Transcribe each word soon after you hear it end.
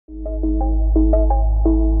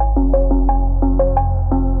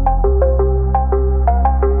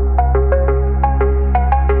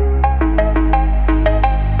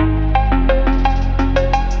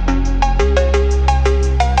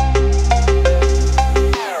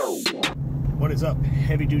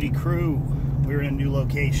Heavy duty crew, we're in a new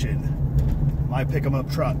location, my pick 'em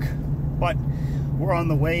up truck, but we're on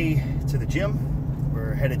the way to the gym.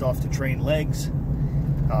 We're headed off to train legs.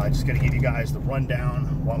 Just gonna give you guys the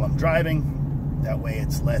rundown while I'm driving. That way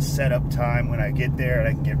it's less setup time when I get there and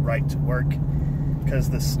I can get right to work, because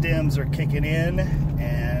the stims are kicking in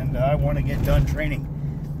and I want to get done training.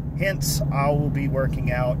 Hence, I will be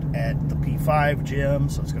working out at the P5 gym,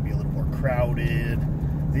 so it's gonna be a little more crowded.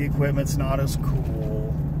 The equipment's not as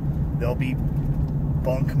cool. There'll be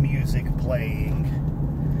bunk music playing.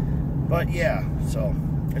 But yeah, so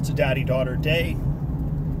it's a daddy-daughter day.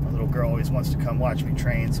 My little girl always wants to come watch me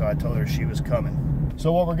train, so I told her she was coming.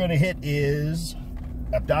 So what we're gonna hit is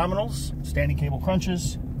abdominals, standing cable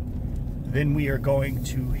crunches. Then we are going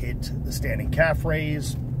to hit the standing calf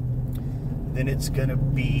raise. Then it's gonna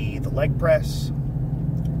be the leg press,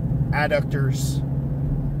 adductors,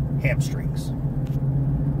 hamstrings.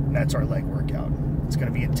 And that's our leg workout. It's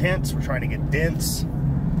gonna be intense. We're trying to get dense.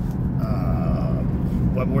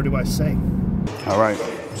 What more do I say? All right,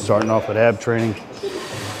 starting off with ab training.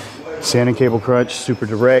 Standing cable crunch, super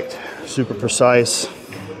direct, super precise,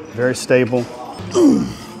 very stable,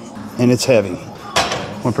 and it's heavy.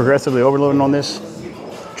 When progressively overloading on this,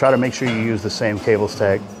 try to make sure you use the same cable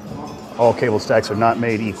stack. All cable stacks are not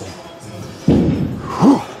made equal.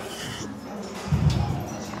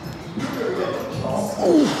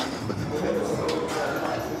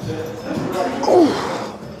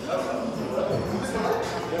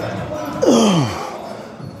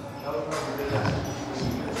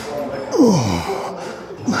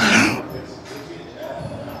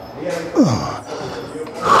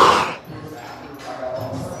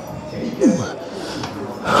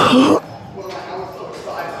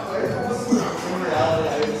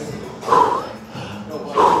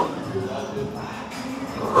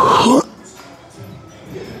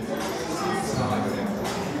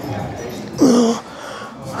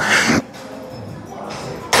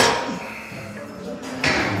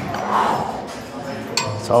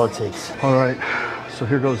 That's all it takes. All right, so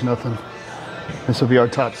here goes nothing. This will be our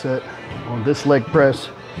top set on this leg press.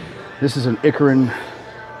 This is an Icarin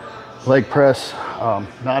leg press.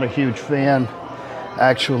 Not a huge fan.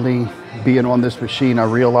 Actually, being on this machine, I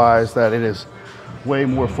realized that it is way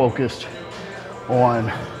more focused on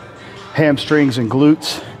hamstrings and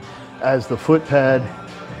glutes, as the foot pad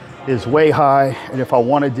is way high, and if I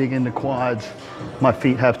want to dig into quads, my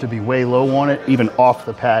feet have to be way low on it, even off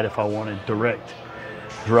the pad if I wanted direct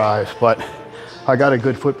drive. But I got a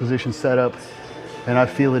good foot position set up, and I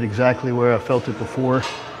feel it exactly where I felt it before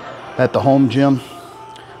at the home gym.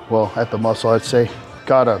 Well, at the muscle, I'd say.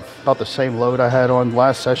 Got about the same load I had on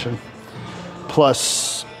last session,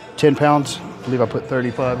 plus 10 pounds. I believe I put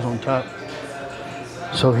 35s on top.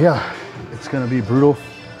 So yeah, it's gonna be brutal.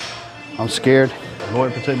 I'm scared.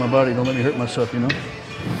 Lord, protect my body, don't let me hurt myself, you know?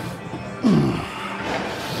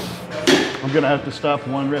 I'm gonna have to stop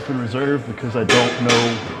one rep in reserve because I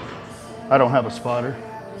don't have a spotter.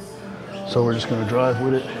 So we're just gonna drive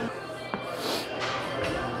with it.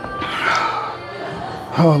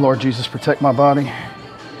 Oh, Lord Jesus, protect my body.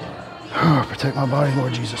 Oh, protect my body,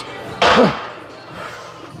 Lord Jesus.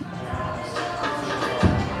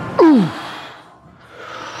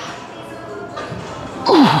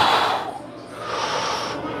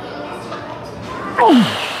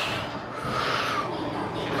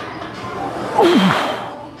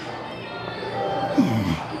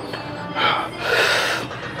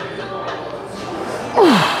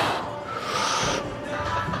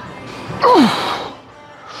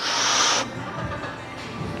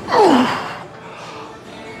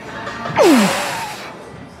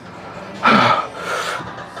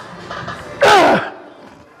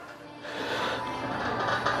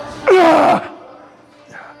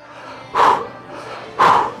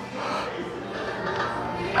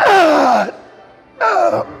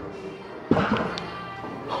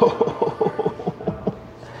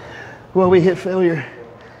 Well, we hit failure.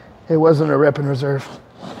 It wasn't a rep in reserve.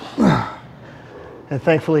 And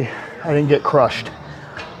thankfully, I didn't get crushed.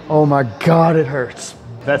 Oh my God, it hurts.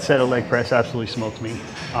 That set of leg press absolutely smoked me.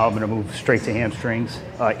 I'm gonna move straight to hamstrings.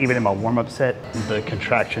 Even in my warm-up set, the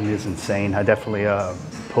contraction is insane. I definitely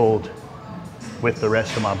pulled with the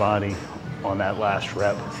rest of my body on that last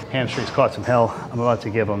rep. Hamstrings caught some hell. I'm about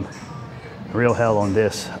to give them real hell on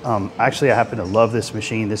this. Actually, I happen to love this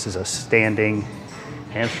machine. This is a standing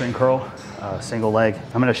hamstring curl, single leg.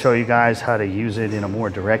 I'm gonna show you guys how to use it in a more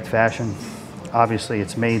direct fashion. Obviously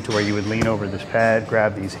it's made to where you would lean over this pad,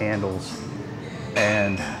 grab these handles,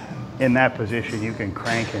 and in that position you can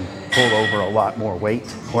crank and pull over a lot more weight.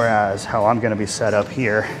 Whereas how I'm gonna be set up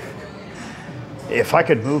here, if I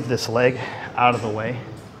could move this leg out of the way,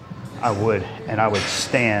 I would, and I would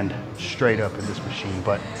stand straight up in this machine.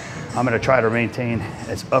 But I'm gonna try to maintain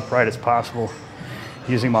as upright as possible,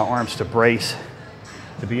 using my arms to brace,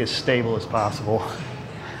 to be as stable as possible.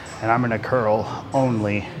 And I'm gonna curl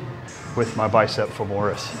only with my bicep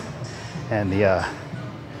femoris. And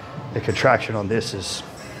the contraction on this is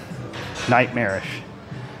nightmarish.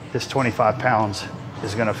 This 25 pounds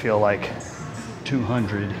is gonna feel like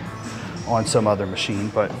 200 on some other machine,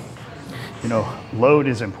 but you know, load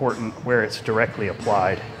is important where it's directly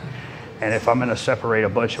applied. And if I'm gonna separate a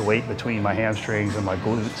bunch of weight between my hamstrings and my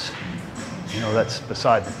glutes, you know, that's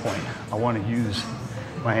beside the point. I wanna use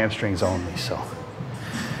my hamstrings only, so.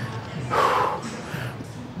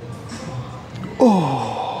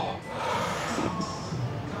 Oh.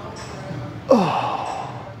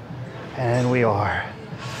 Oh. And we are.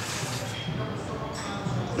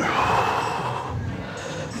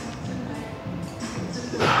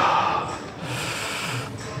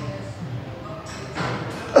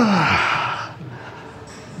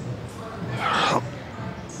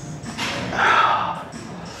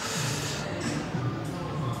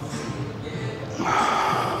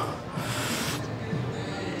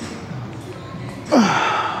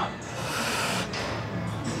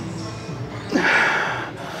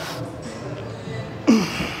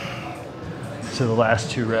 So the last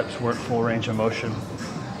 2 reps weren't full range of motion,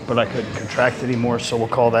 but I couldn't contract anymore, so we'll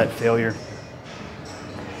call that failure.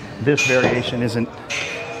 This variation isn't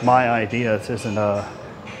my idea. This isn't a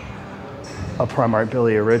Primarch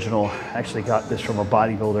Billy original. I actually got this from a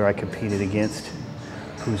bodybuilder I competed against,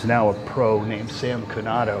 who's now a pro, named Sam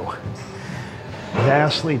Conato.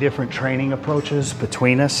 Vastly different training approaches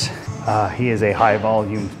between us. He is a high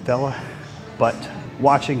volume fella, but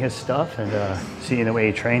watching his stuff and seeing the way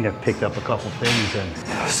he trained, I've picked up a couple things.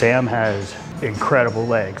 And Sam has incredible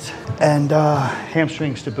legs and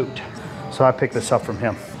hamstrings to boot. So I picked this up from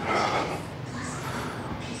him.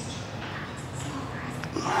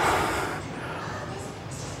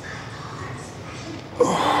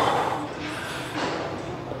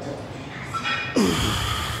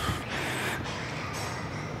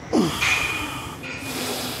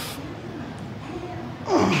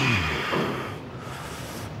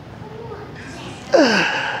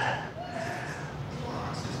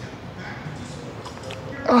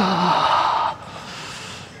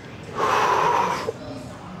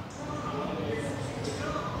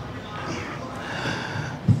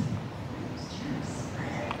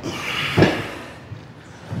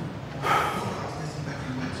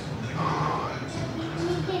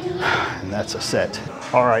 That's a set.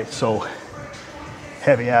 All right, so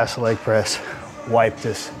heavy ass leg press, wipe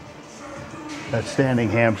this, that standing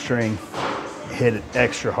hamstring, hit it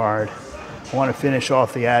extra hard. I want to finish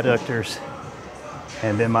off the adductors,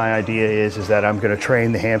 and then my idea is that I'm going to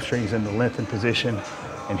train the hamstrings in the lengthened position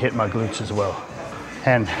and hit my glutes as well.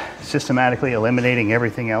 And systematically eliminating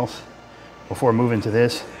everything else before moving to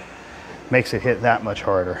this makes it hit that much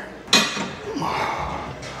harder.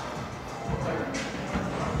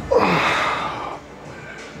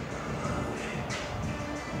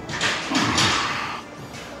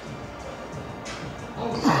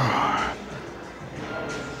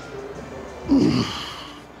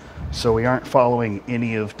 So we aren't following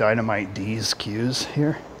any of Dynamite D's cues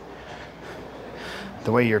here.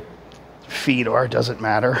 The way your feet are doesn't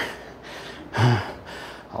matter.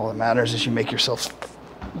 All that matters is you make yourself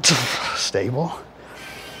stable.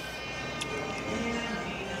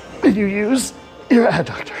 And you use your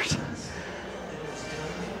adductors.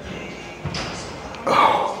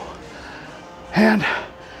 Oh. And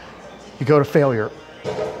you go to failure.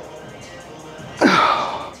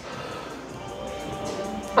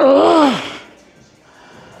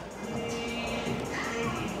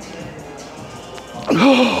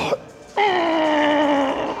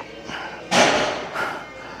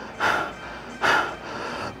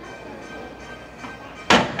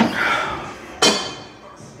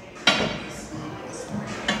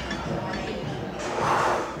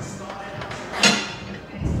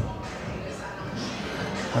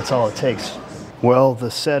 That's all it takes. Well, the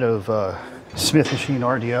set of Smith Machine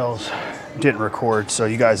RDLs didn't record, so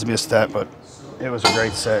you guys missed that, but it was a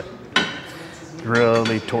great set. It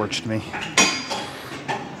really torched me.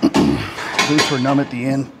 Glutes were numb at the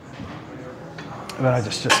end, but I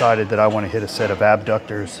just decided that I want to hit a set of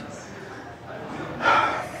abductors.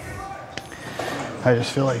 I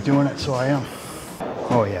just feel like doing it, so I am.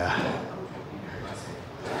 Oh yeah.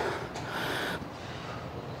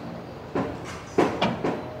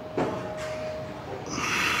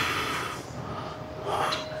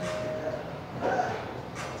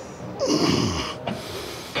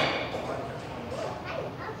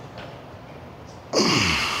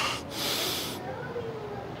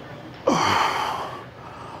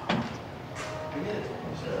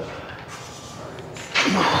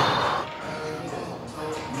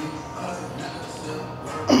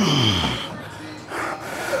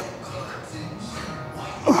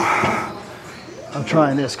 I'm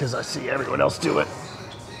trying this because I see everyone else do it.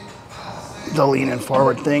 The leaning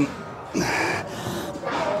forward thing.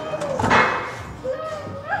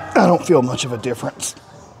 I don't feel much of a difference.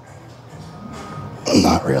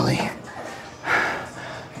 Not really.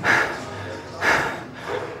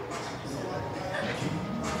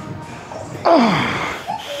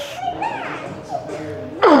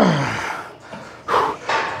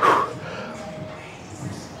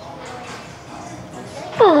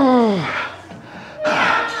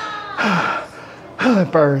 It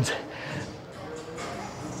burns.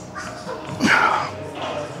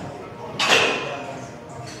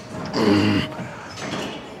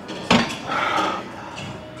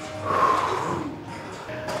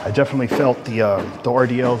 I definitely felt the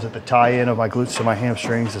RDLs at the tie-in of my glutes to my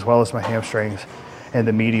hamstrings, as well as my hamstrings and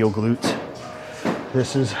the medial glutes.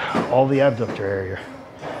 This is all the abductor area,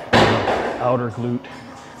 outer glute,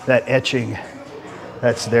 that etching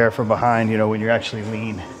that's there from behind, you know, when you're actually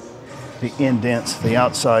lean, the indents, the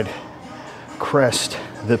outside crest,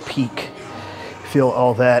 the peak, feel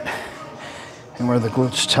all that, and where the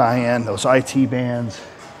glutes tie in, those IT bands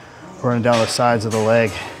running down the sides of the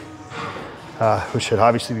leg, which should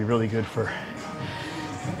obviously be really good for,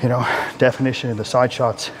 you know, definition in the side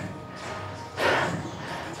shots,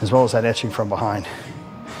 as well as that etching from behind.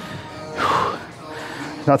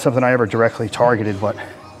 It's not something I ever directly targeted, but,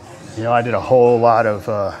 you know, I did a whole lot of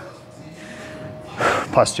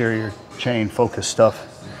posterior chain focus stuff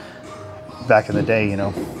back in the day, you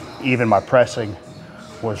know. Even my pressing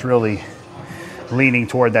was really leaning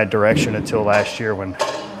toward that direction until last year when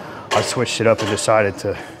I switched it up and decided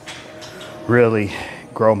to really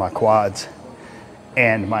grow my quads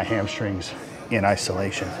and my hamstrings in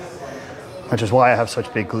isolation, which is why I have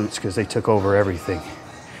such big glutes, because they took over everything.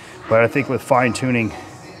 But I think with fine tuning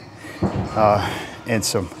and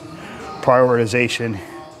some prioritization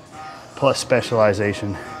plus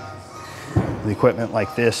specialization, the equipment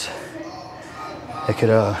like this, it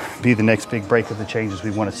could be the next big break of the changes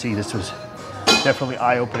we want to see. This was definitely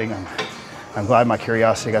eye-opening. I'm glad my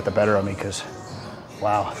curiosity got the better of me, because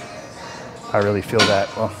wow, I really feel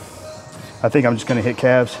that. Well, I think I'm just going to hit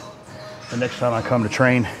calves the next time I come to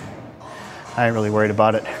train. I ain't really worried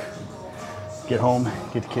about it. Get home,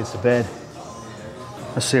 get the kids to bed.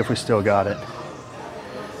 Let's see if we still got it.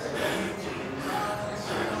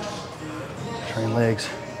 Train legs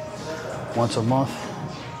once a month.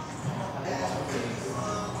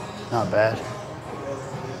 Not bad.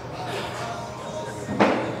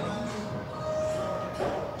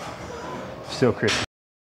 Still crispy.